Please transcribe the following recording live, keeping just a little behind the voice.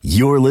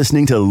You're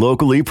listening to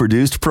locally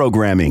produced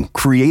programming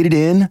created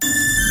in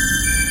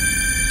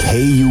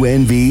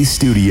KUNV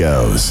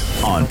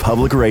Studios on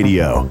Public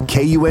Radio,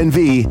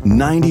 KUNV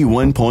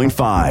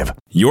 91.5.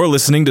 You're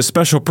listening to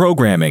special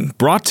programming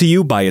brought to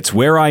you by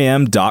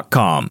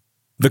itswhereiam.com.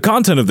 The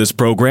content of this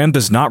program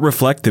does not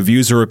reflect the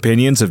views or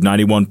opinions of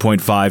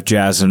 91.5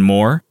 Jazz and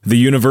More, the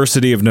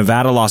University of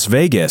Nevada, Las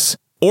Vegas,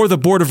 or the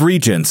Board of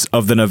Regents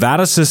of the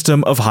Nevada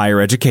System of Higher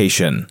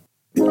Education.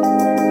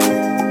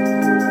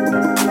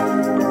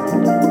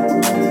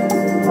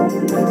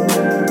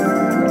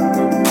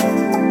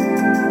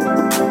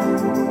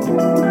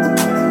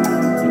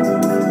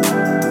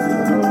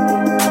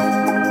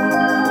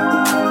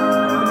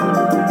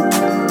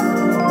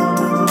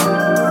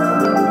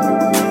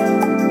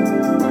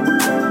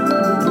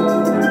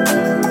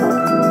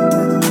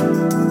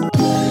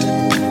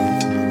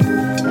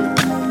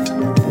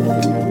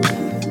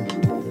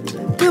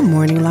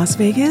 Las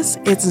Vegas,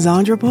 it's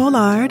Zandra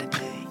Polard.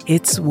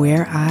 It's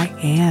Where I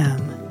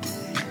Am.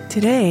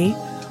 Today,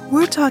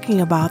 we're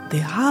talking about the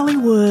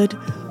Hollywood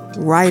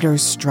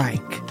writers' strike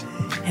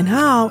and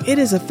how it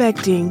is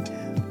affecting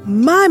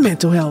my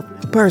mental health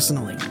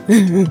personally.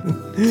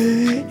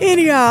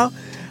 Anyhow,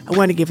 I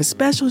want to give a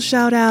special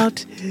shout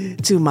out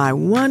to my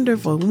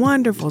wonderful,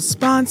 wonderful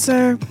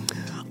sponsor,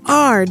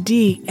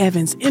 R.D.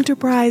 Evans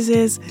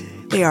Enterprises.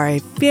 They are a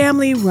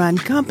family-run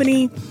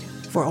company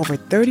for over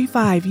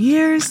 35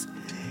 years.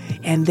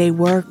 And they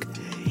work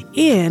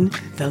in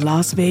the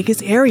Las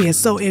Vegas area.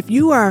 So if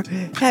you are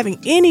having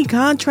any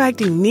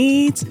contracting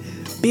needs,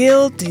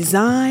 build,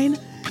 design,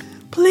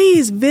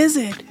 please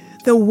visit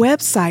the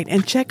website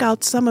and check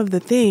out some of the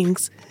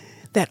things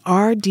that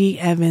R.D.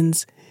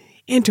 Evans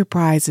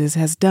Enterprises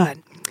has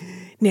done.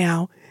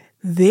 Now,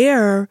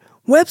 their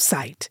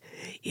website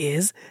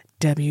is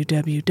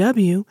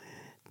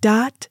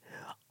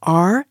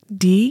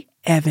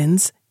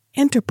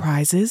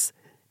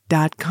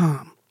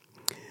www.rdevansenterprises.com.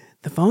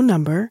 The phone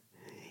number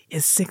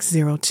is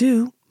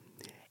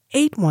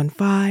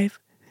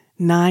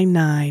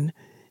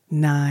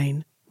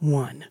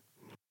 602-815-9991.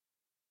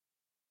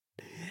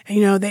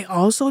 And, they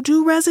also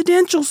do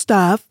residential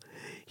stuff,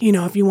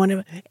 if you want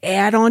to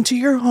add on to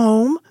your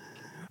home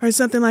or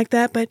something like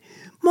that. But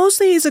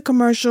mostly he's a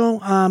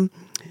commercial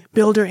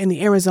builder in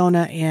the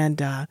Arizona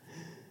and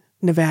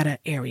Nevada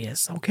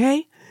areas,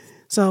 okay?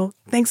 So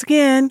thanks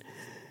again.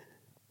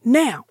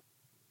 Now,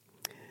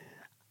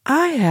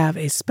 I have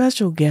a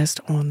special guest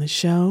on the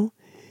show.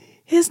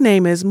 His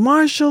name is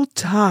Marshall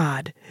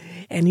Todd,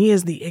 and he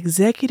is the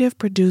executive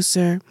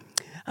producer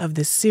of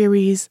the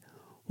series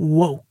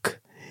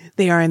Woke.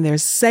 They are in their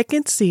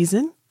second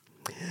season.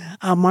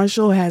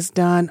 Marshall has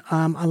done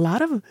a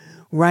lot of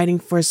writing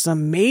for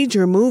some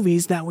major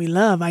movies that we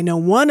love. I know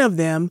one of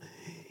them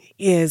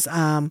is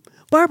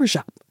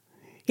Barbershop.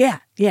 Yeah.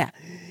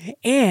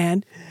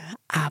 And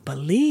I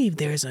believe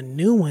there's a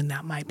new one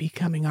that might be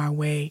coming our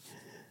way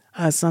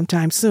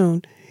sometime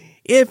soon,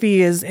 if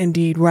he is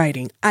indeed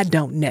writing. I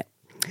don't know.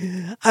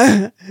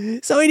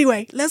 So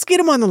anyway, let's get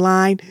him on the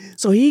line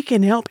so he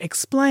can help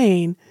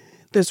explain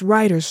this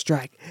writer's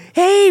strike.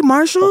 Hey,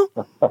 Marshall.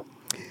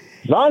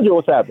 Zandra,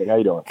 what's happening? How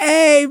you doing?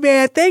 Hey,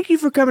 man. Thank you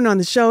for coming on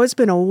the show. It's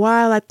been a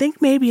while. I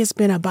think maybe it's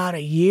been about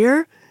a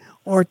year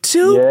or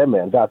two. Yeah,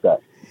 man. Got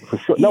that. For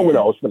sure. Yeah.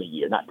 No, it's been a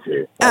year, not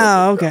two.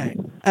 Oh, okay.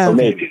 So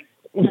maybe.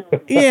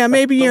 Yeah,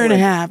 maybe a year and a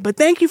half. But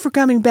thank you for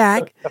coming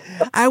back.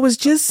 I was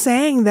just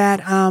saying that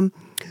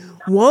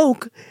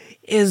Woke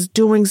is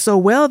doing so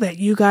well that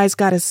you guys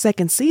got a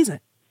second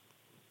season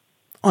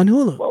on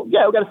Hulu. Well,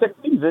 yeah, we got a second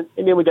season,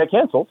 and then we got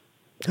canceled.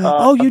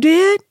 Oh, you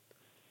did?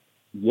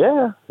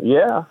 Yeah. Oh,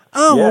 yeah.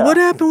 Well, what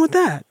happened with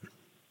that?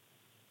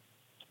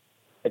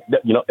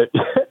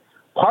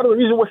 Part of the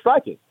reason we're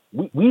striking,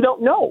 we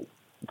don't know,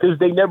 because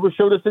they never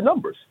showed us the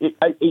numbers. They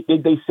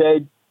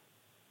said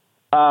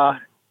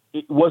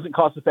it wasn't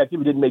cost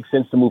effective. It didn't make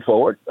sense to move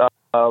forward.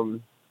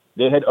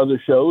 They had other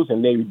shows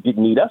and they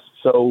didn't need us.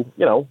 So,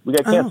 we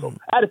got canceled.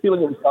 I had a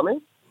feeling it was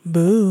coming.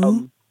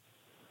 Boo.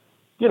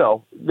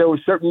 There were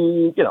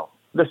certain,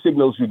 the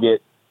signals you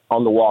get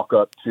on the walk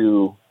up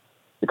to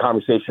the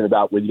conversation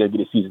about whether you're going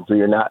to get a season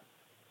 3 or not.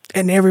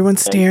 And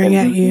everyone's staring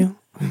at you.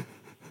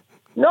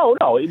 No.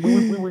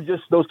 We were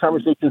just, those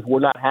conversations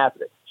were not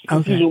happening.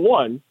 Okay. Season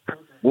 1,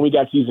 when we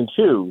got season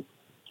 2,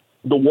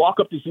 the walk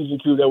up to season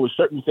 2, there were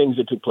certain things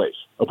that took place.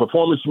 A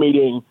performance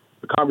meeting,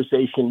 a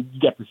conversation, you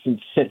got the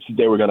sense that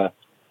they were going to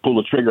pull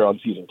the trigger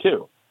on season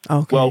 2.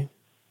 Okay. Well,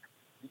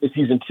 in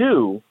season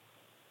 2,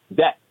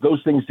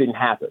 those things didn't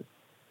happen.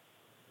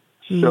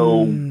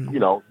 So,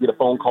 get a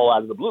phone call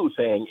out of the blue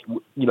saying,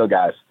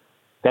 guys,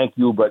 thank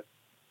you, but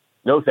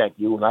no thank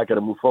you. We're not going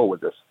to move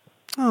forward with this.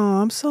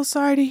 Oh, I'm so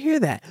sorry to hear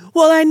that.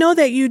 Well, I know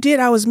that you did.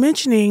 I was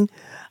mentioning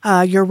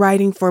your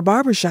writing for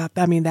Barbershop.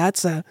 I mean,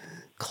 that's a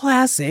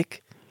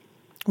classic.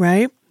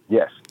 Right?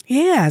 Yes.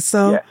 Yeah.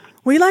 So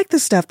we like the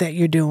stuff that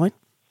you're doing.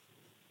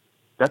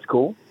 That's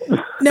cool.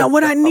 Now,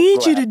 what I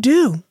need you to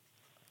do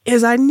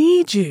is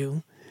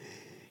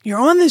you're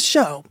on this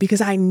show because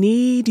I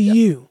need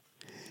you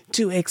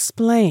to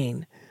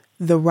explain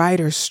the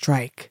writer's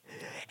strike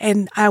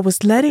And I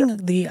was letting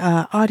the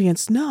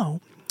audience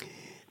know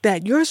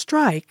that your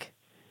strike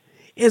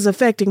is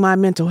affecting my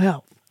mental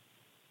health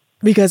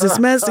because it's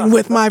messing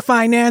with my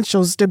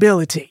financial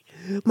stability.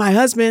 My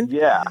husband,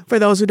 for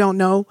those who don't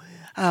know,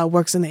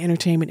 works in the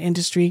entertainment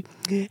industry,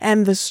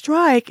 and the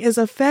strike is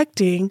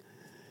affecting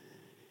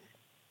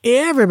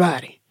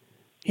everybody,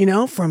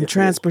 from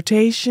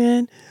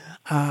transportation,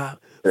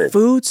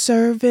 food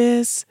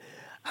service,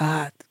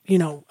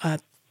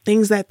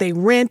 things that they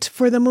rent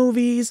for the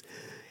movies,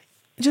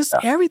 just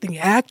everything,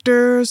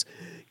 actors,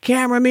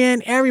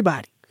 cameramen,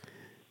 everybody.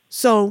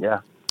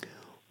 So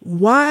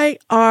why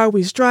are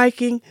we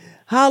striking?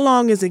 How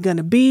long is it going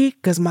to be?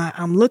 Because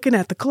I'm looking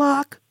at the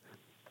clock.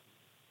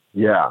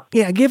 Yeah.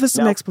 Yeah, give us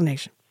some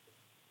explanation.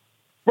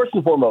 First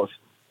and foremost,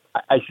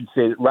 I should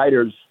say that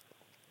writers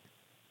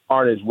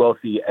aren't as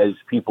wealthy as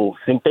people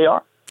think they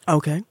are.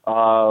 Okay.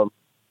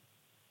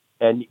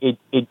 And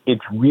it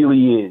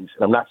really is,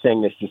 and I'm not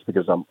saying this just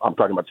because I'm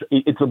talking about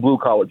it's a blue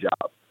collar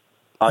job.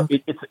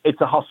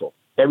 It's a hustle.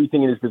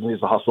 Everything in this business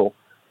is a hustle.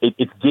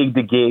 It's gig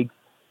to gig.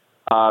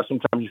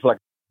 Sometimes you feel like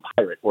a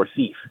pirate or a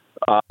thief.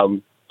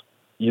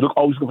 You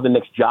always look for the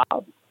next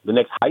job, the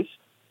next heist.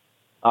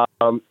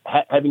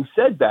 Having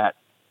said that,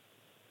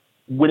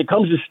 when it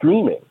comes to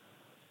streaming,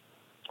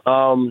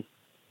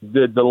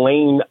 the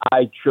lane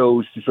I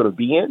chose to sort of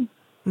be in,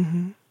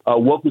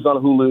 Woke was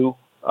on Hulu.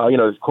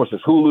 Of course,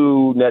 there's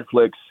Hulu,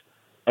 Netflix,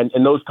 and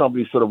those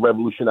companies sort of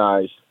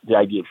revolutionized the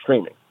idea of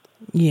streaming.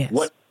 Yes.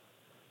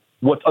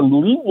 What's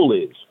unbelievable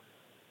is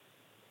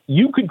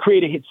you could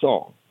create a hit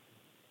song,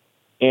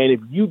 and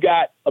if you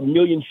got 1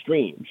 million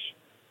streams,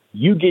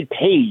 you get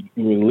paid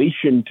in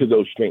relation to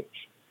those streams.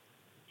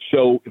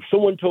 So if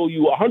someone told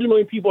you 100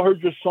 million people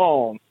heard your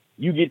song,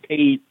 you get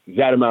paid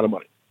that amount of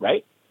money,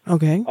 right?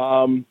 Okay.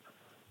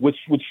 With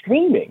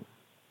streaming,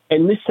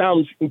 and this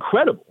sounds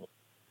incredible,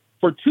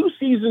 for 2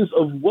 seasons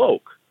of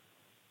Woke,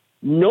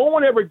 no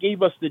one ever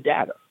gave us the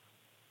data.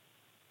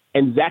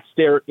 And that's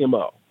their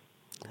MO.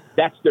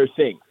 That's their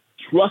thing.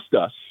 Trust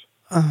us.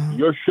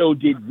 Your show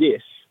did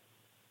this.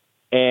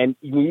 And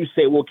when you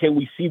say, well, can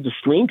we see the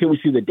stream? Can we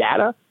see the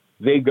data?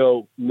 They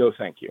go, no,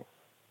 thank you.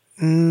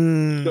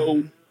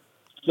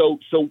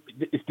 So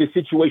the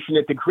situation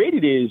that they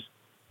created is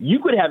you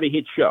could have a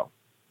hit show,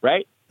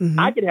 right?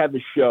 I could have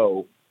a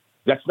show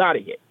that's not a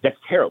hit. That's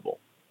terrible.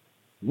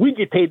 We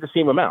get paid the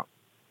same amount.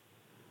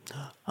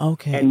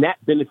 Okay. And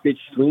that benefits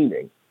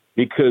streaming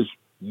because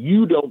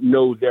you don't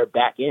know their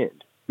back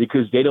end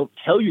because they don't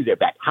tell you their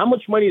back. How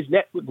much money is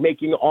Netflix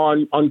making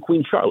on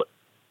Queen Charlotte?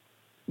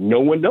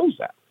 No one knows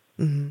that.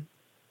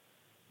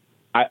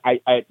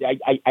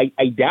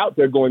 I doubt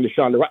they're going to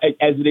Shonda Rhimes.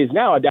 As it is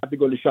now, I doubt they're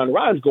going to Shonda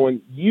Rhimes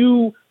going,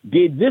 you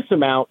did this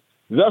amount,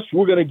 thus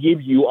we're going to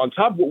give you, on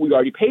top of what we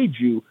already paid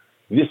you,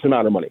 this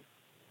amount of money.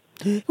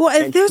 Well,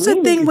 and there's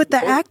a thing with the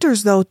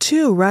actors, though,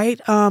 too, right?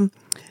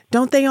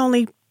 Don't they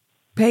only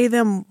pay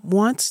them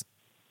once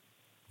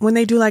when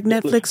they do like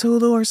Netflix,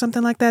 Hulu, or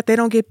something like that? They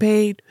don't get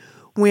paid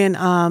when,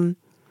 when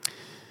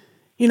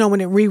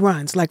it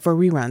reruns, like for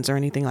reruns or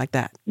anything like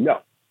that.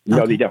 No,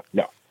 they don't.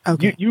 No.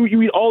 Okay. You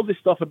read all this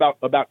stuff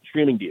about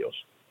streaming deals,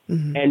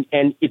 and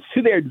it's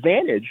to their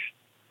advantage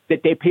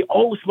that they pay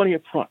all this money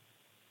up front.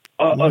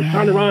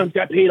 Shonda Rhimes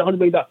got paid $100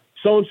 million.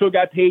 So-and-so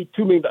got paid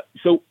 $2 million.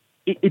 So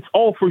it's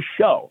all for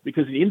show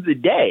because at the end of the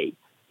day,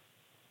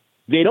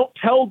 they don't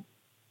tell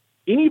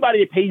anybody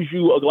that pays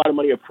you a lot of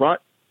money up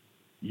front.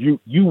 You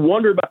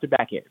wonder about the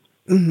back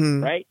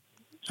end, right?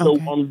 So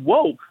on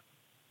Woke,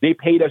 they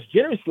paid us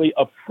generously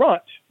up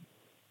front.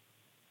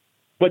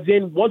 But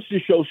then once the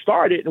show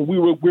started and we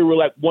were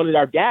like wanted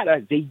our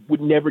data, they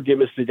would never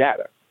give us the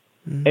data.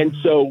 And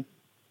so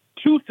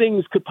 2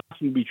 things could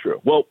possibly be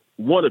true. Well,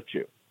 one of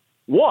 2.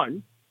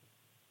 One,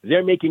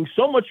 they're making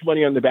so much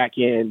money on the back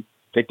end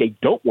that they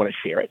don't want to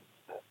share it,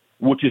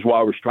 which is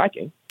why we're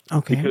striking.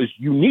 Okay. Because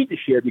you need to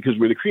share it because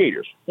we're the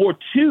creators. Or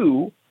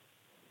 2,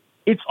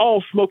 it's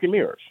all smoke and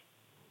mirrors.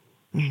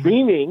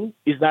 Streaming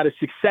is not as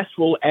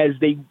successful as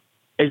they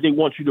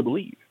want you to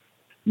believe.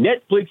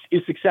 Netflix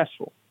is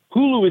successful.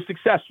 Hulu is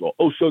successful.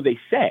 Oh, so they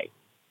say.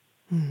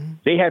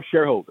 They have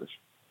shareholders.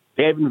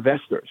 They have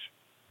investors.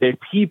 They have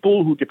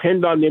people who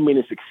depend on them in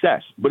a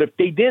success. But if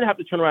they did have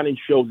to turn around and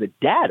show the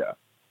data,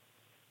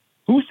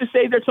 who's to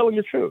say they're telling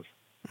the truth?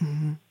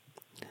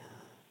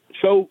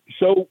 So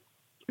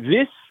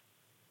this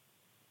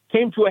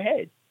came to a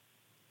head.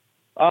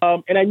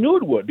 And I knew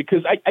it would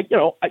because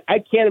I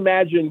can't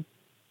imagine,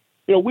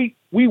 we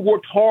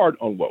worked hard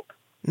on Woke.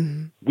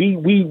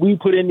 We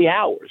put in the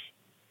hours.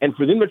 And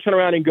for them to turn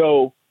around and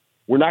go,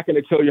 we're not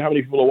going to tell you how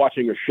many people are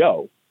watching your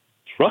show.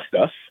 Trust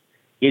us.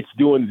 It's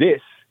doing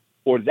this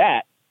or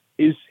that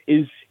is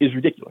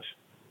ridiculous.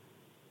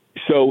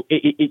 So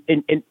it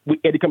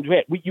had to come to a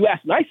head. You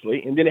asked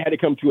nicely, and then it had to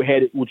come to a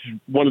head, which is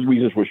one of the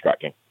reasons we're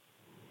striking.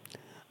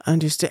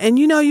 Understood. And,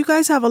 you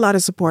guys have a lot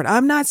of support.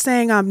 I'm not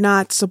saying I'm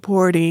not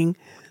supporting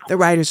the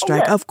writer's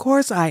strike. Of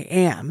course I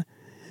am.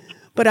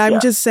 But I'm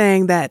just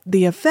saying that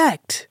the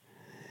effect,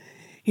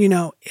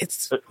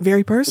 it's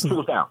very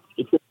personal. It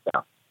trickles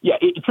down. Yeah,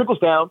 it trickles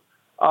down.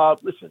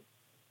 Listen,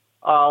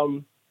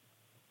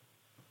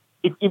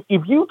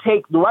 If you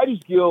take the Writers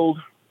Guild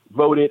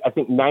voted, I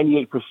think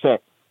 98%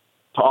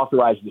 to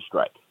authorize the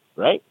strike,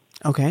 right?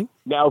 Okay.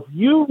 Now, if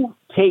you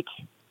take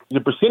the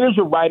percentage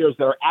of writers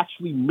that are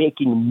actually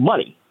making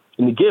money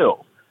in the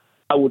Guild,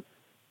 I would,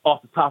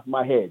 off the top of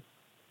my head,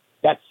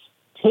 that's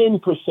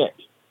 10%,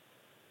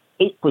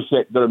 8%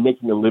 that are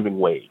making a living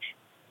wage.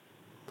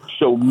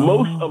 So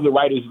most of the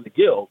writers in the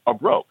Guild are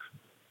broke.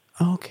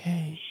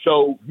 Okay.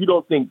 So you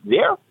don't think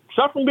they're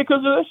suffering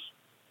because of this?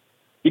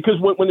 Because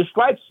when the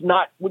strike's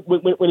not,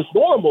 when it's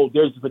normal,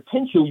 there's the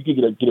potential you can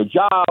get a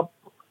job.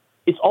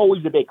 It's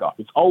always a bake-off.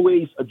 It's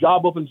always a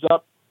job opens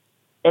up.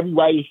 Every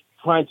writer's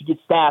trying to get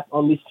staff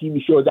on this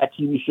TV show or that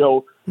TV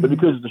show. But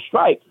because of the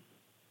strike,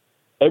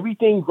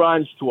 everything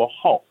grinds to a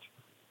halt.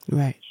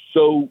 Right.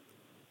 So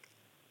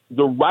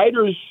the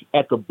writers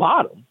at the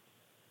bottom,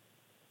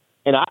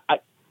 and I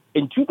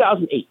in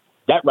 2008,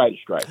 that writer's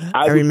strike,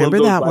 I remember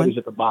was one of those that writers one.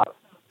 at the bottom.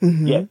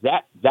 Mm-hmm.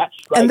 Yeah, that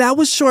strike. And that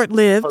was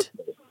short-lived.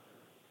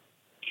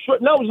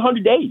 No, it was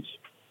 100 days.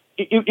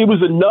 It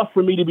was enough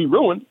for me to be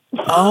ruined.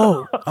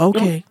 Oh,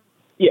 okay.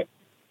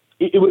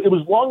 It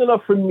was long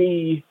enough for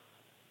me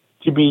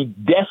to be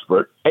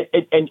desperate.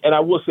 And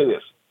I will say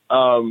this.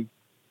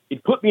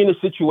 It put me in a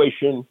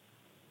situation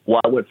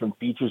where I went from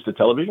features to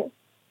television.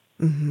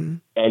 Mm-hmm.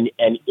 And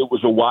it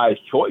was a wise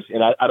choice.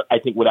 And I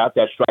think without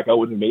that strike, I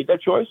wouldn't have made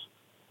that choice.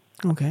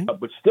 Okay.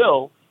 But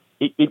still,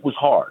 it was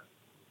hard.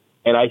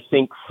 And I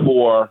think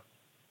for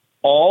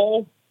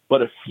all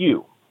but a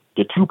few,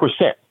 the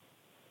 2%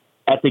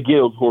 at the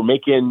Guild who are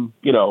making,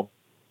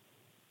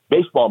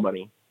 baseball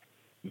money,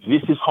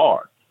 this is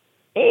hard.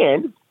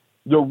 And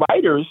the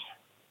writers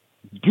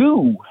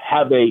do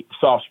have a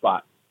soft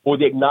spot, or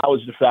they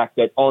acknowledge the fact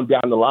that on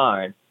down the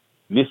line,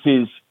 this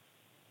is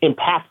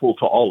impactful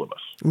to all of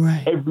us.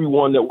 Right.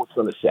 Everyone that works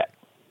on the set,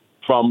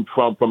 from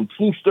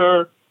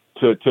Teamster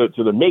to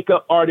the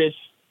makeup artist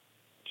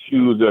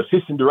to the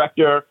assistant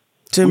director.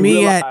 To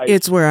me,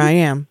 it's where I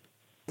am.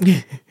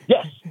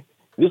 Yes,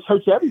 this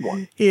hurts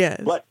everyone.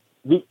 Yes. But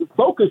the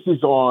focus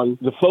is on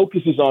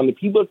the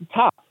people at the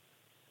top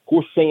who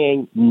are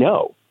saying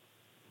no.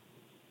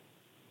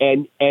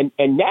 And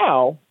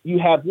now you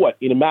have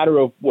in a matter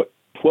of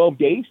 12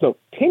 days, no,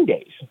 10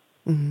 days,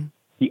 mm-hmm.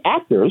 the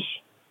actors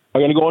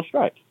are going to go on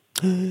strike.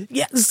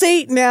 Yeah.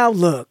 See, now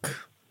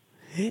look,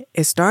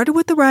 it started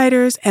with the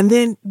writers, and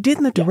then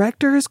didn't the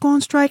directors go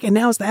on strike, and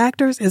now it's the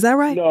actors? Is that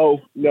right?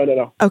 No.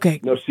 Okay.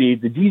 No, see,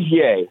 the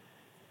DGA.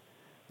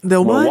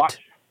 The what? Watch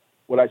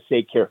what I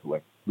say carefully,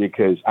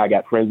 because I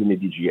got friends in the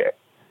DGA.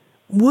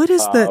 What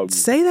is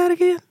say that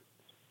again?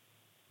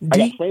 I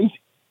got friends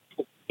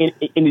in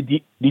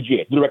the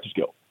DGA, the Directors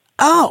Guild.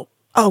 Oh,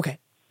 okay.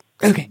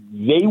 Okay.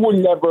 They were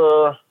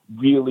never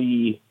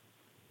really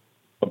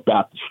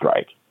about the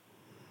strike.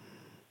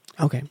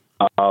 Okay.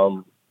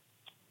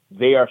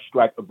 They are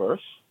strike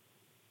averse.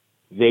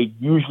 They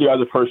usually are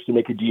the first to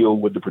make a deal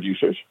with the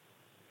producers.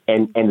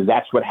 And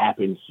that's what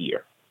happened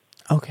here.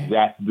 Okay.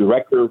 That the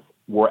directors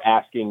were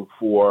asking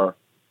for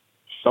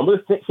some of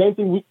the same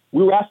thing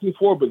we were asking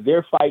for, but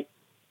their fight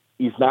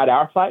is not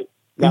our fight.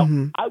 Now,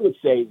 mm-hmm. I would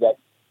say that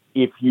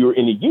if you're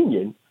in a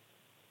union,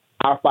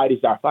 our fight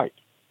is our fight.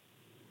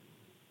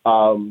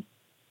 The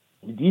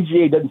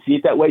DGA doesn't see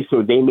it that way,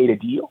 so they made a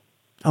deal.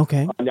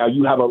 Okay. Now,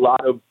 you have a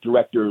lot of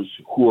directors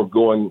who are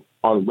going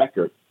on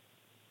record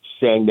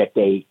saying that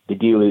the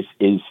deal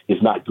is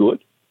not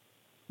good,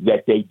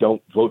 that they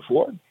don't vote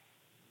for it,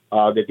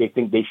 that they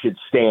think they should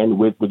stand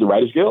with the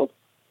Writers Guild.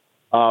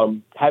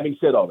 Having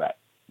said all that,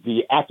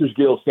 the Actors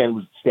Guild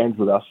stands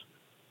with us.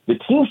 The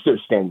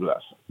Teamsters stand with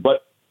us.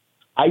 But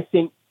I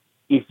think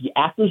if the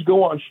actors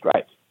go on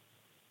strike,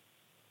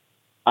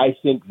 I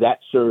think that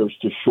serves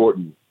to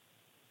shorten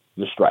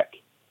the strike.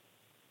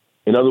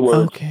 In other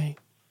words, okay.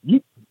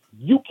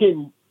 you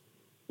can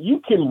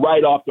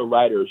write off the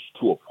writers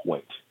to a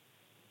point.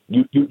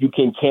 You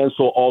can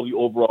cancel all the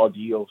overall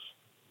deals.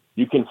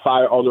 You can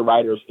fire all the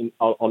writers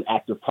on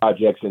active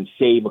projects and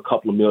save a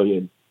couple of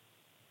million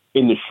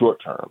in the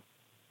short term.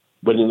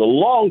 But in the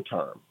long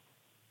term,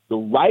 the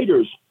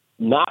writers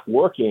not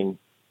working,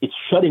 it's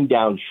shutting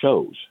down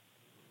shows.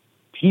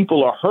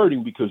 People are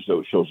hurting because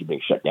those shows are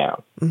being shut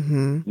down.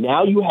 Mm-hmm.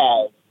 Now you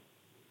have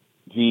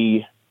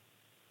the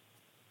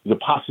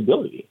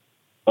possibility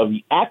of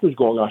the actors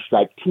going on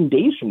strike 2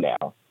 days from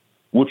now,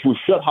 which will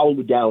shut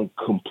Hollywood down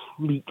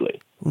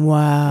completely.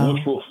 Wow.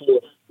 Which will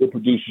force the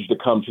producers to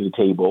come to the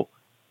table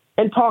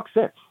and talk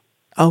sense.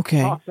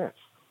 Okay. Talk sense.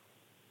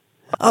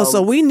 Oh,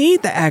 so we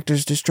need the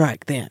actors to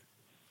strike then.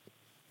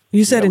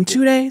 You said in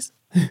 2 days?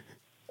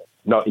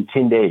 No, in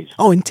 10 days.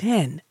 Oh, in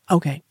 10.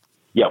 Okay.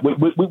 Yeah,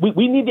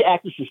 we need the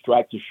actors to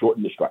strike to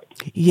shorten the strike.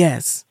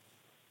 Yes.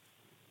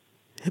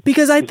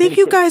 Because I think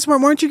you guys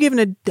weren't you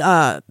given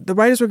the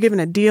writers were given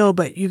a deal,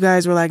 but you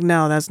guys were like,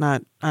 no, that's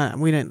not,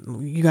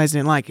 you guys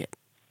didn't like it.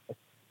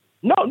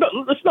 No.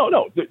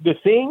 The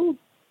thing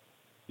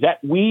that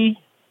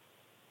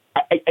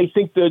I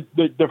think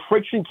the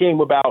friction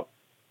came about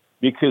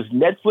because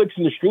Netflix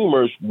and the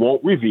streamers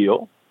won't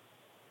reveal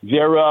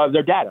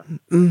their data,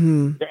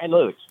 their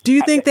analytics. Do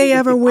you think they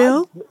ever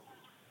will?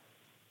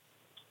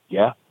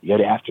 Yeah,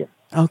 they have to.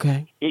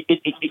 Okay.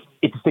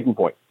 It's a sticking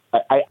point.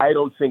 I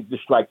don't think the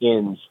strike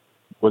ends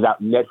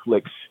without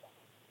Netflix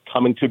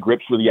coming to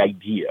grips with the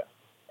idea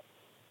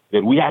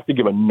that we have to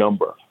give a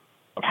number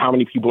of how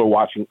many people are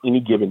watching any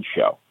given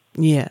show.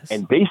 Yes.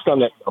 And based on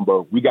that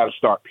number, we got to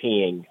start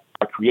paying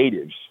our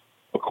creatives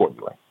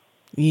accordingly.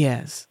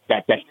 Yes.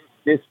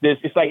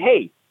 It's like,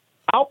 hey,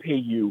 I'll pay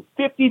you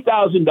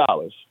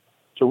 $50,000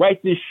 to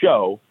write this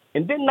show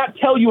and then not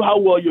tell you how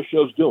well your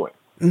show's doing.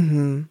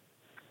 Mm-hmm.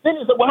 Then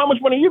it's like, well, how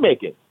much money are you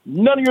making?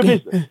 None of your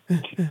business.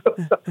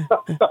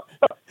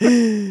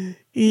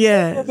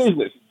 Yes. None of your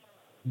business.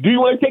 Do you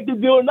want to take the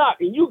deal or not?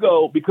 And you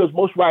go, because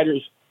most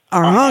writers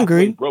are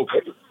hungry. Broke.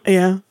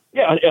 Yeah.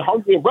 Yeah, and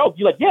hungry and broke.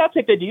 You're like, yeah, I'll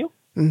take that deal.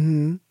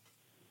 Mm-hmm.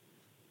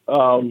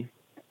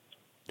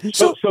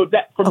 So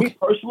that for me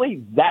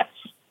personally, that's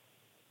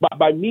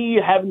by me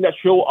having that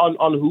show on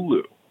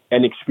Hulu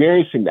and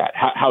experiencing that,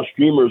 how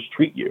streamers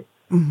treat you.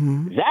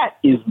 Mm-hmm.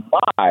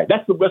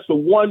 That's the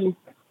one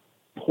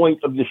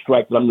point of the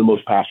strike that I'm the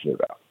most passionate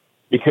about,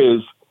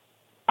 because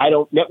I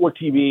don't network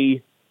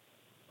TV.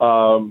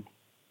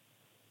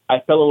 I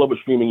fell in love with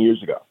streaming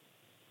years ago.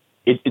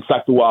 It's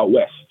like the Wild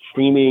West.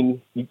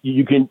 Streaming,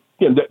 you can,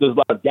 there's a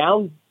lot of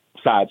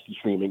downsides to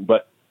streaming,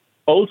 but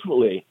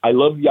ultimately, I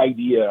love the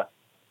idea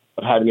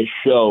of having a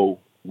show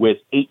with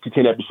 8 to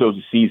 10 episodes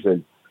a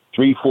season,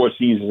 3-4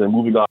 seasons, and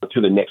moving on to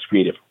the next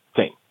creative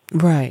thing.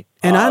 Right.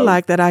 And I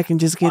like that I can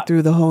just get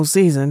through the whole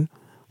season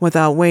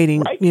without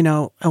waiting,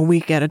 a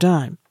week at a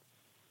time.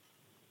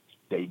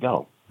 There you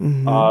go.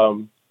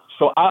 Mm-hmm.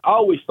 So I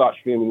always thought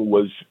streaming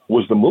was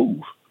the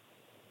move.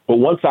 But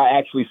once I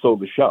actually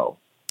sold the show,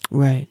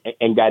 right,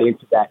 and got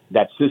into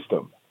that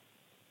system,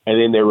 and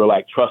then they were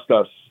like, trust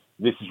us,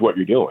 this is what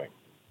you're doing.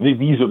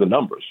 These are the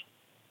numbers.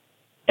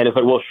 And it's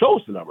like, well, show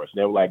us the numbers.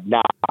 And they were like,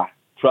 nah,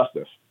 trust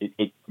us.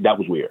 That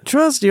was weird.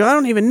 Trust you? I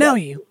don't even know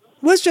you.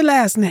 What's your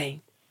last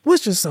name?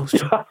 What's your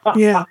social?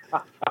 Yeah.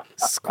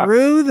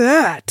 Screw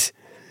that.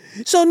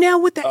 So now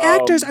with the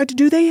actors,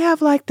 do they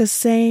have like the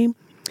same?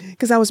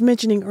 Because I was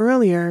mentioning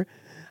earlier,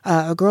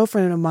 a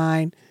girlfriend of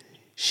mine,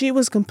 she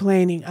was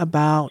complaining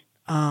about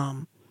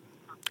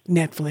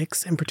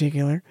Netflix in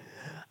particular,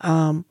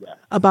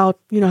 about,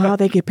 how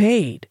they get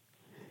paid.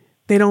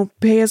 They don't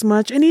pay as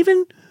much. And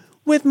even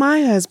with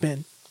my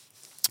husband,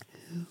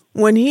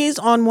 when he's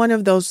on one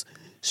of those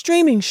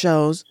streaming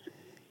shows,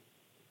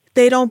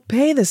 they don't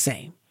pay the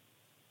same.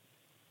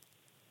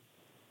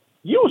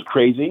 You know what's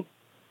crazy?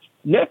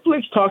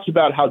 Netflix talks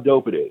about how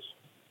dope it is,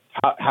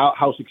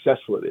 how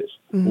successful it is.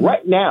 Mm-hmm.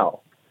 Right now,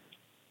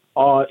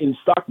 in the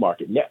stock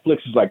market,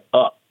 Netflix is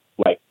up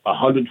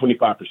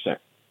 125%.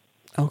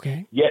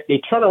 Okay. Yet they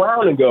turn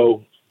around and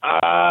go,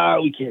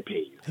 we can't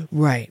pay you.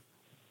 Right.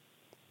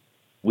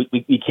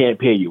 We can't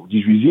pay you.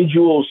 These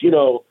residuals,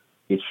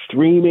 it's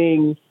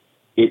streaming.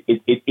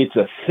 It's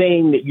a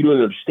thing that you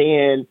don't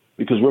understand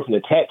because we're from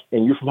the tech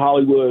and you're from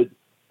Hollywood.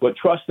 But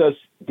trust us,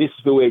 this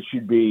is the way it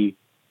should be.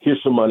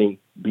 Here's some money.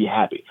 Be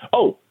happy.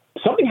 Oh,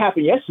 something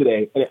happened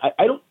yesterday, and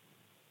I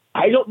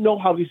don't know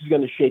how this is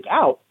going to shake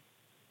out.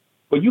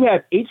 But you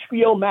have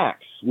HBO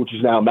Max, which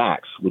is now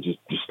Max, which is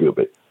just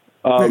stupid,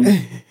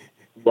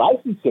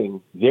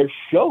 licensing their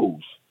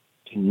shows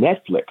to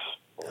Netflix.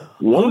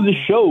 One of the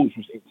shows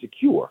was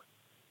Insecure.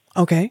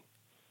 Okay.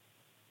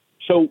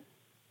 So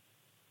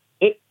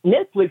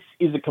Netflix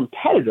is a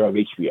competitor of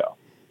HBO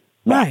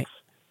Max. Right.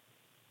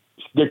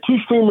 They're two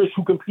streamers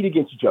who compete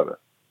against each other.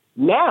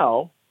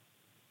 Now,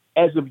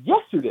 as of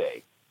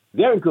yesterday,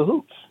 they're in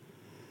cahoots.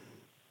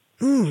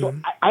 So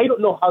I don't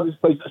know how this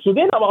plays. So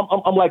then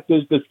I'm like,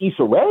 does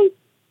Issa Rae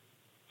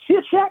see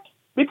a check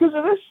because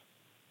of this?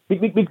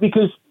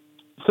 Because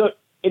so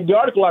in the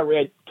article I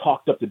read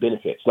talked up the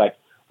benefits. Like,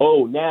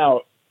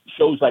 now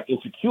shows like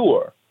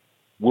Insecure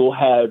will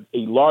have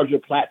a larger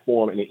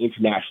platform and an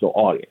international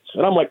audience.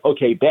 And I'm like,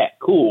 okay, bet,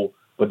 cool.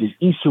 But does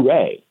Issa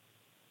Rae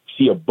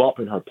see a bump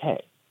in her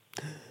pay?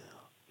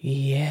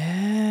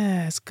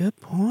 Yes, good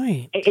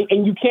point.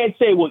 And you can't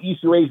say, well,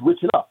 Issa Rae's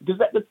rich enough,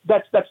 because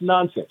that's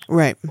nonsense.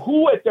 Right.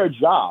 Who at their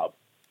job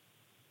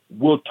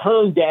will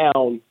turn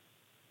down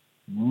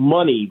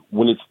money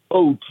when it's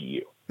owed to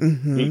you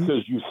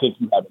because you think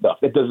you have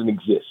enough? That doesn't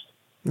exist.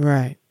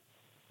 Right.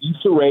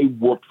 Issa Rae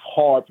worked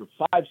hard for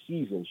 5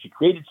 seasons. She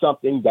created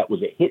something that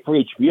was a hit for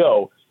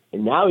HBO,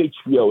 and now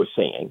HBO is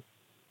saying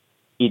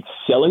it's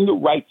selling the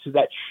rights to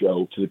that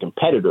show to the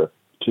competitor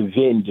to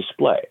then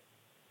display.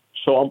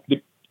 So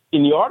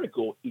in the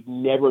article, it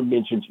never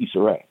mentions Issa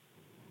Rae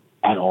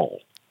at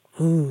all.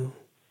 Ooh.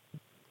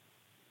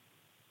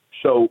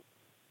 So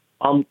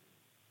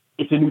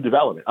it's a new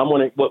development. I'm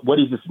wondering, what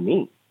does this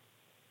mean?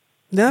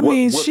 That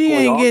means she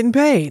ain't getting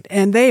paid,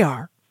 and they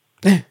are.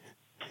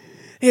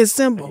 It's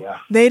simple. Yeah.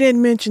 They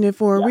didn't mention it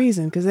for a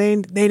reason because they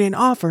didn't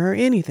offer her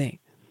anything.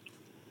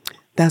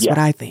 That's what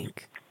I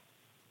think.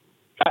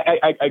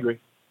 I agree.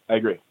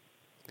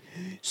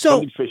 So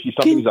something's fishy.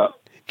 Something's up.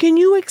 Can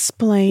you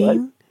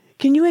explain?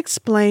 Can you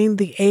explain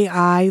the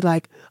AI,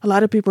 like A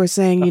lot of people are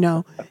saying,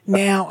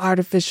 now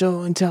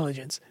artificial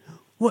intelligence.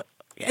 What?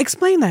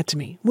 Explain that to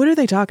me. What are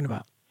they talking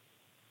about?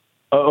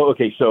 Oh,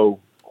 okay. So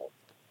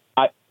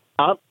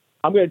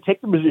I'm going to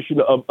take the position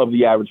of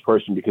the average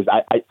person because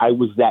I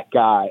was that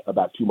guy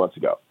about 2 months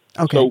ago.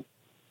 Okay. So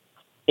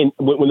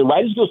when the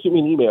Writers Guild sent me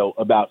an email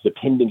about the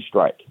pending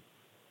strike,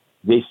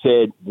 they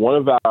said one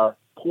of our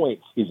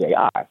points is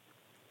AI.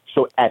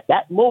 So at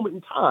that moment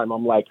in time,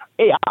 I'm like,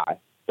 AI,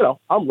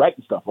 I'm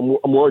writing stuff.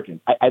 I'm working.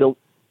 I don't,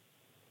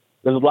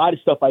 there's a lot of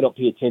stuff I don't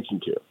pay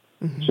attention to.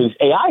 Mm-hmm. So this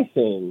AI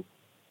thing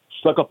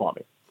stuck up on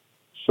me.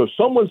 So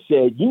someone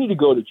said, you need to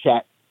go to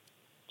Chat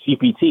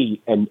GPT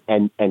and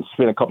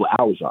spend a couple of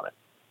hours on it.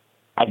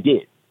 I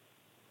did.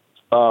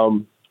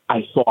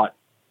 I thought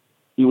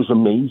it was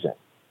amazing.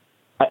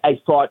 I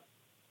thought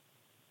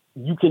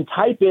you can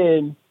type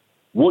in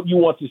what you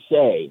want to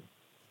say,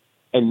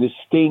 and this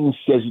thing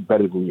says it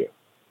better than you.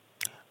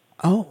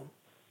 Oh.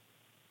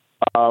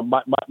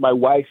 My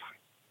wife,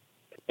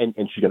 and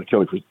she's going to kill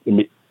me for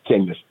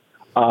saying this.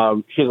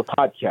 She has a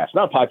podcast,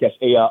 not a podcast,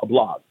 a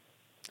blog.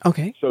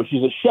 Okay. So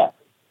she's a chef.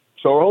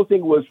 So her whole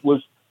thing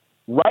was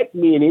write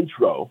me an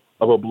intro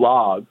of a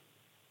blog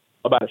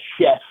about a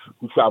chef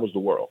who travels the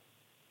world.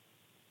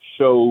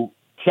 So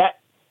Chat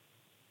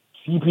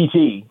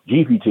GPT,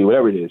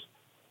 whatever it is,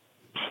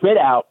 spit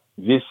out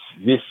this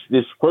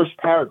first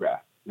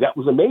paragraph that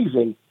was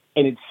amazing,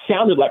 and it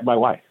sounded like my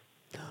wife.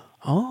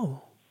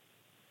 Oh.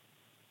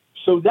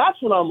 So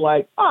that's when I'm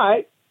like, all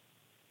right.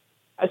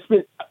 I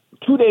spent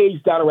 2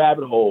 days down a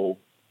rabbit hole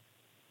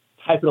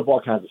typing up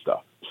all kinds of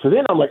stuff. So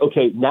then I'm like,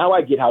 okay, now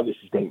I get how this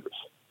is dangerous.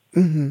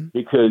 Mm-hmm.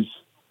 Because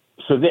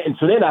so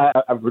then I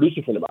have a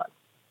producer friend of mine,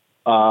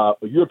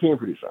 a European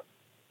producer,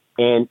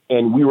 and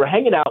we were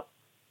hanging out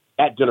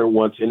at dinner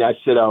once, and I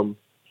said,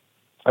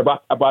 I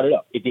brought it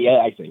up. It's the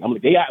AI thing. I'm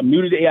like, I'm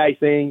new to the AI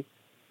thing.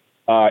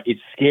 It's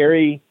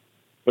scary,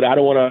 but I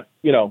don't want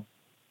to,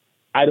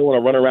 I don't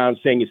want to run around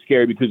saying it's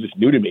scary because it's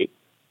new to me.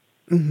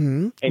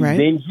 Mm-hmm. And right.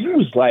 then he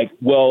was like,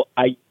 well,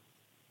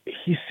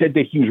 he said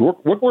that he was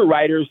working with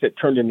writers that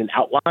turned in an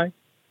outline,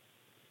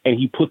 and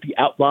he put the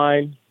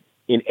outline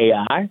in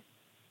AI,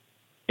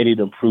 and it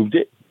improved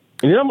it.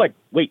 And then I'm like,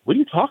 wait, what are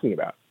you talking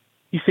about?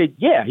 He said,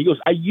 yeah. He goes,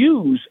 I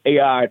use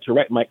AI to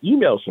write my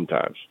emails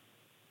sometimes.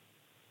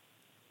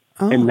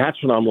 Oh. And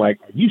that's when I'm like,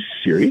 are you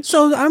serious?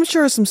 So I'm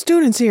sure some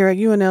students here at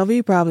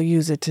UNLV probably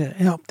use it to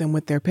help them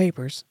with their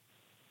papers.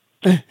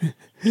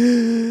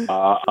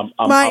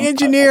 My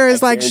engineer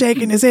is like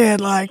shaking his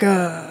head like,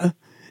 no,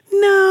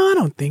 I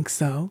don't think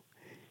so.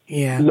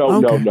 Yeah.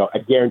 No. I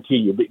guarantee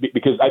you.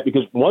 Because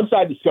once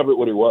I discovered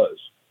what it was,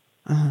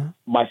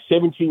 my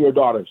 17-year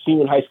daughter,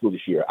 senior in high school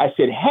this year, I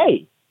said,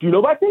 hey, do you know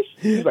about this?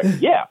 She's like,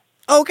 yeah.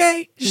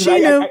 Okay. She's she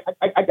like, knew.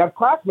 I got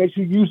classmates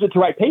who use it to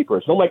write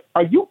papers. And I'm like,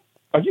 are you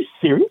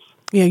serious?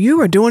 Yeah, you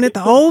were doing it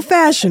the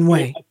old-fashioned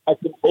way. I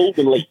feel old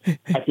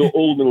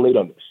and late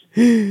on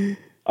this.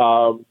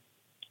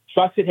 So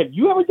I said, have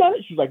you ever done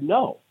it? She's like,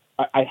 no,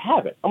 I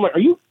haven't. I'm like,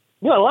 you're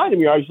not lying to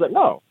me, are you? She's like,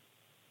 no.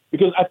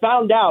 Because I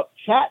found out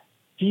Chat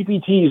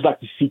GPT is like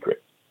the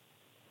secret.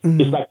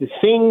 Mm-hmm. It's like the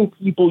thing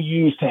people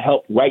use to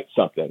help write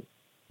something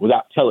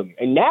without telling you.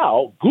 And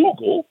now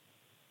Google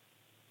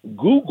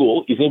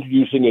is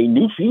introducing a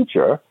new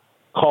feature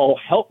called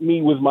Help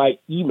Me With My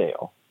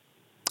Email.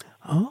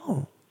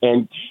 Oh.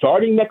 And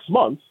starting next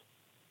month,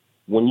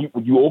 when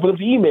you open up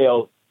the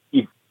email,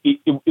 it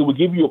will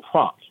give you a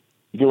prompt.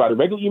 You can write a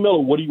regular email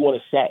or what do you want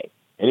to say?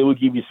 And it will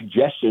give you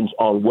suggestions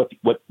on what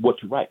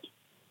to write.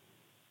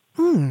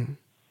 Hmm.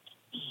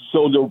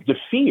 So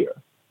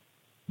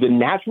the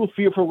natural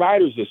fear for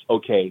writers is,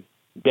 okay,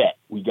 bet,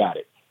 we got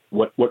it.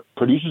 What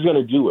producers are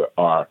going to do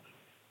are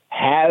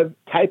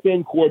type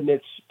in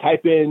coordinates,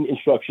 type in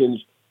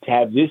instructions to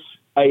have this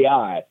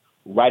AI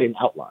write an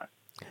outline.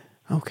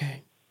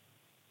 Okay.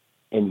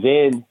 And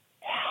then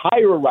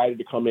hire a writer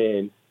to come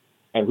in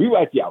and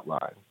rewrite the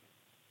outline.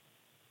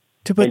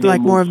 To put like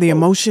more of the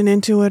emotion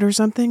into it or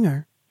something,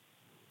 or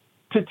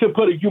to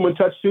put a human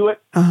touch to it.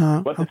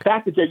 But the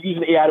fact that they're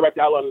using AI to write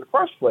the outline in the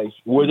first place,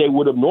 where they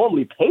would have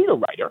normally paid a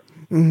writer,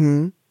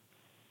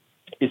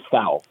 is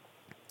foul.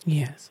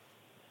 Yes,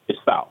 it's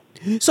foul.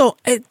 So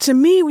to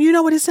me, you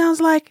know what it sounds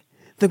like?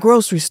 The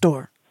grocery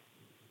store.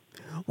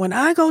 When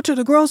I go to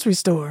the grocery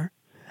store,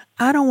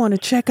 I don't want to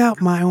check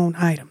out my own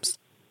items.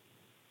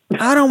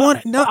 I don't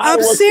want to. No,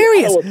 I'm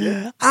serious.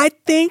 I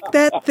think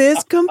that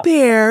this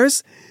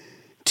compares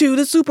to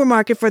the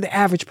supermarket for the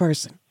average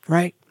person,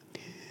 right?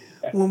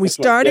 When we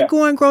started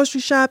going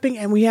grocery shopping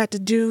and we had to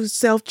do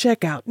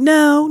self-checkout.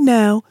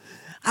 No,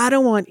 I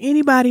don't want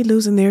anybody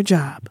losing their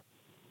job.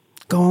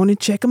 Go on and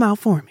check them out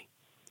for me.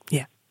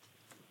 Yeah.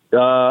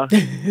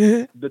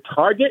 The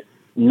Target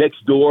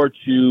next door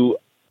to,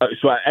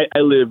 so I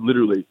live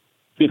literally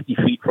 50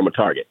 feet from a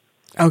Target.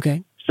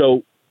 Okay.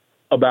 So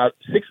about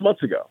 6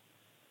 months ago,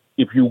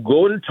 if you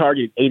go to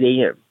Target at 8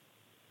 a.m.,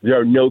 there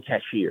are no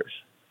cashiers.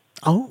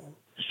 Oh.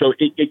 So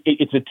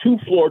it's a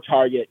 2-floor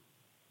Target,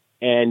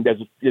 and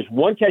there's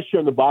one cashier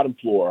on the bottom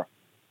floor,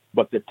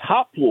 but the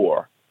top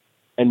floor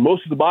and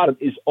most of the bottom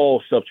is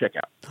all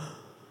self-checkout.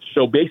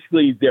 So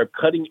basically, they're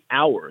cutting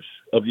hours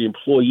of the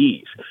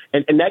employees.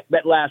 And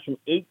that lasts from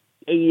 8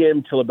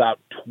 a.m. till about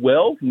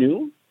 12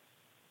 noon.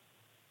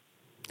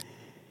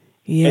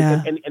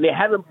 Yeah. And they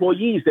have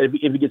employees that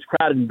if it gets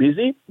crowded and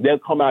busy, they'll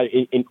come out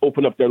and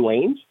open up their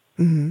lanes.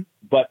 Mm-hmm.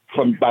 But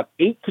from about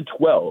 8 to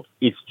 12,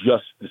 it's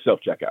just the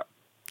self-checkout.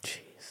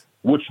 Jeez.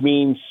 Which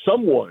means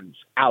someone's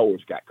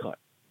hours got cut.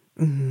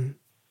 Mm-hmm.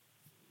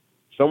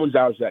 Someone's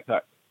hours got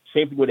cut.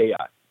 Same thing with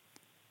AI.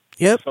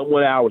 Yep.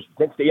 Someone's hours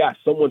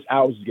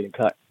is getting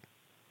cut.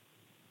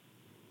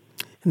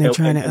 And they're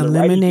trying to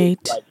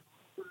eliminate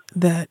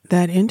that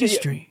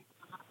industry.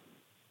 Yeah.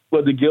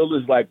 Well, the guild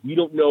is like, we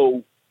don't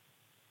know.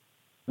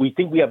 We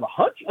think we have a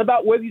hunch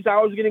about where these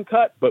hours are getting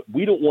cut, but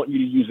we don't want you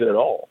to use it at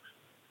all.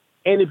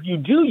 And if you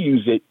do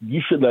use it,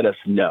 you should let us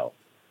know.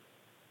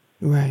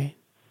 Right.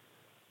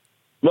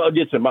 Well,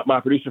 listen,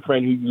 my producer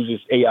friend who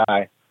uses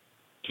AI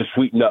to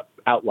sweeten up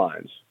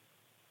outlines,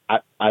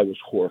 I was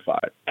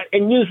horrified.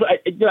 And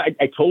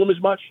I told him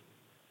as much.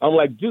 I'm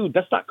like, dude,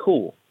 that's not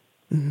cool.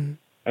 Mm-hmm.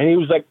 And he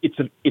was like, it's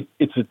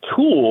a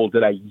tool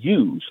that I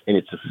use and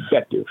it's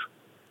effective.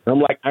 And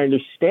I'm like, I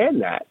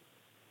understand that,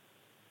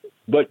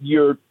 but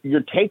you're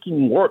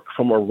taking work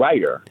from a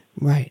writer,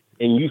 right?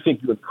 And you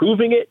think you're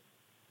improving it,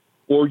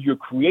 or you're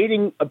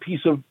creating a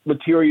piece of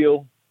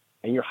material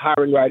and you're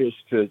hiring writers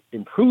to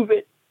improve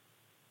it.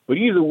 But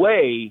either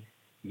way,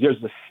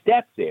 there's a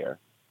step there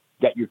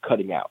that you're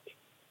cutting out.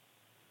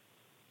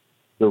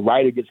 The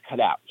writer gets cut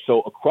out. So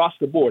across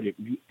the board, if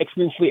you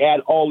exponentially add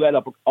all that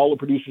up, all the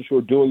producers who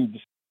are doing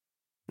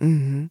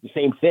the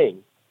same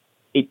thing,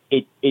 it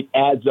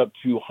adds up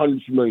to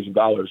hundreds of millions of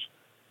dollars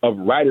of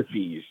writer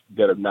fees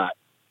that are not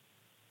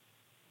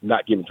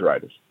given to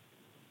writers.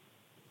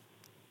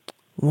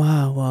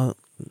 Wow. Well,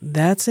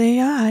 that's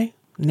AI.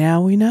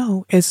 Now we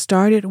know. It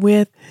started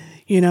with,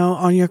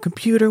 on your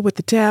computer with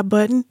the tab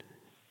button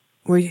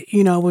where,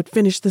 would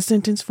finish the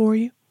sentence for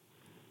you.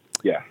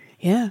 Yeah.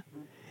 Yeah.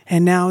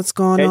 And now it's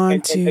gone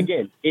on to... And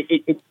again,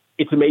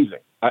 it's amazing.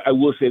 I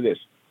will say this.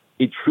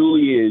 It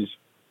truly is.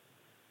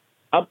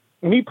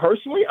 Me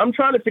personally, I'm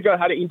trying to figure out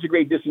how to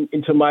integrate this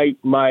into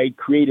my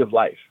creative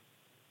life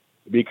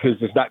because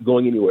it's not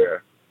going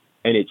anywhere,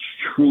 and it's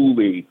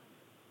truly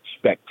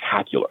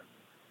spectacular.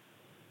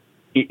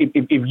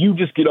 If you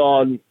just get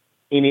on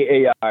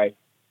any AI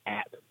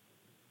app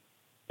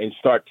and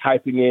start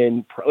typing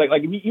in,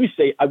 like if you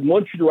say, I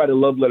want you to write a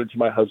love letter to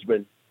my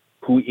husband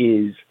who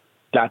is ...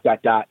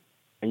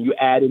 and you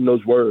add in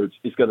those words,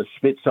 it's going to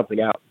spit something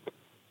out.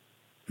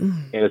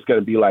 And it's going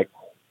to be like,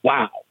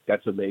 wow,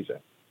 that's amazing.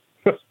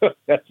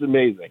 That's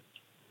amazing.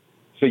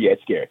 So, yeah,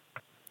 it's scary.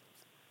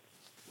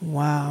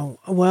 Wow.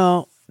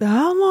 Well,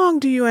 how long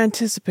do you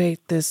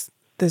anticipate this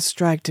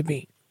strike to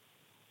be?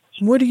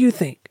 What do you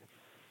think?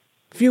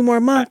 A few more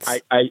months?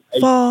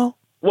 Fall?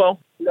 Well,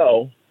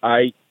 no.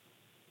 I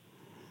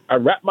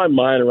wrapped my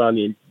mind around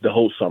the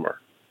whole summer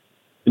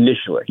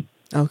initially.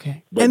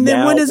 Okay. But and then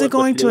now, when is it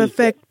going to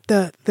affect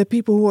the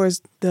people who are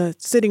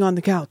sitting on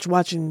the couch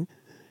watching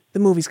the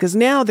movies? Because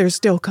now there's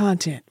still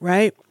content,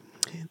 right?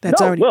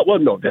 That's already... Well,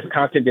 no, that's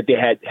content that they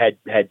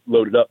had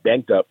loaded up,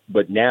 banked up,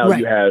 but now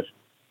you have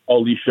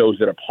all these shows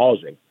that are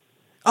pausing.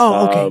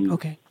 Oh,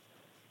 okay.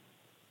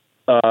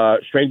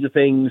 Stranger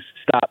Things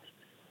stopped.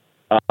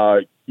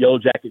 Yellow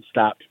Jacket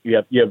stopped. You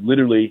have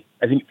literally,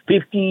 I think,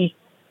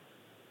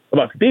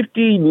 about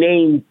 50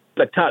 named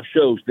top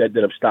shows that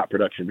have stopped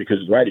production because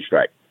of the writer's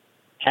strike.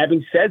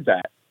 Having said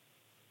that,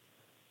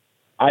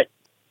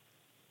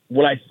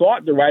 when I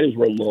thought the writers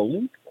were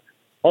alone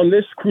on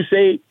this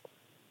crusade,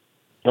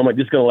 I'm like,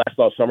 this is going to last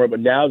all summer. But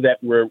now that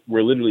we're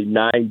literally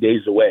 9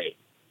 days away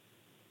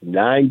from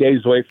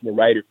the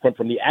writer,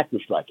 from the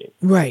actors striking.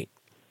 Right.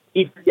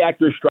 If the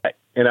actors strike,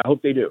 and I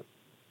hope they do.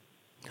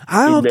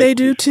 I hope they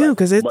do too,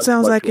 because it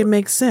sounds like it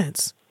makes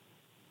sense.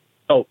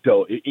 Oh,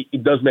 no,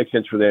 it does make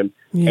sense for them,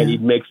 and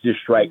it makes this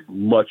strike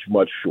much,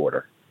 much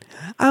shorter.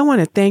 I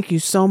want to thank you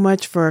so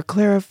much for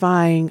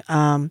clarifying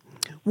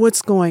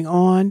what's going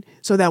on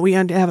so that we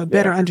have a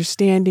better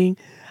understanding.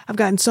 I've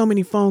gotten so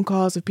many phone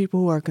calls of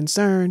people who are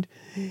concerned.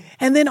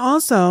 And then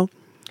also,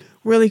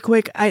 really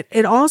quick,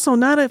 it also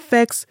not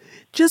affects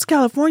just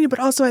California, but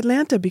also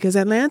Atlanta, because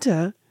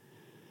Atlanta,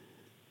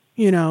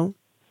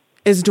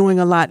 is doing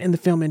a lot in the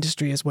film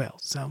industry as well.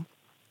 So,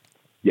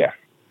 yeah.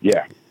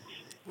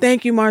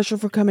 Thank you, Marshall,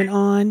 for coming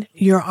on.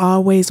 You're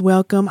always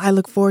welcome. I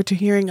look forward to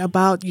hearing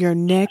about your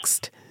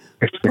next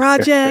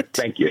project.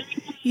 Thank you.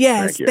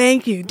 Yes,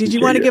 thank you. Did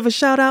you want to give a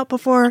shout out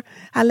before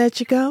I let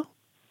you go?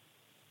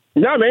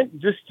 No, man.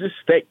 Just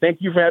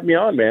thank you for having me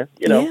on, man.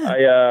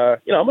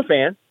 I'm a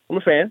fan.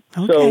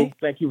 Okay. So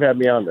thank you for having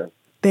me on, man.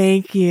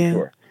 Thank you.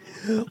 Sure.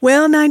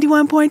 Well,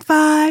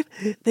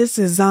 91.5, this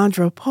is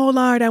Zandra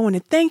Polard. I want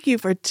to thank you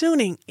for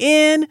tuning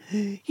in.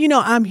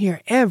 I'm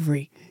here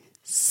every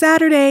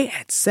Saturday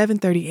at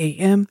 7:30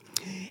 a.m.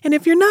 And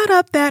if you're not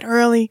up that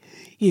early,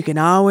 you can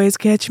always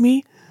catch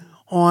me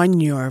on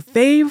your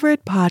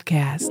favorite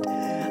podcast.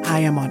 I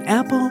am on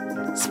Apple,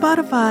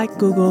 Spotify,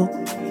 Google,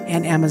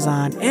 and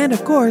Amazon. And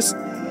of course,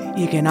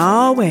 you can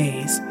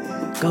always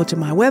go to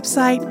my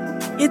website,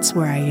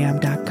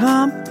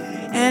 itswhereiam.com,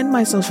 and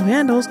my social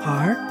handles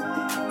are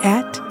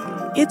at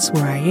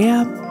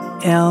itswhereiamlv.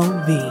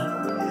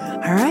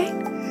 All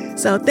right?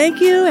 So thank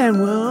you, and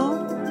we'll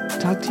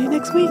talk to you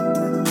next week.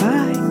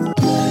 Bye.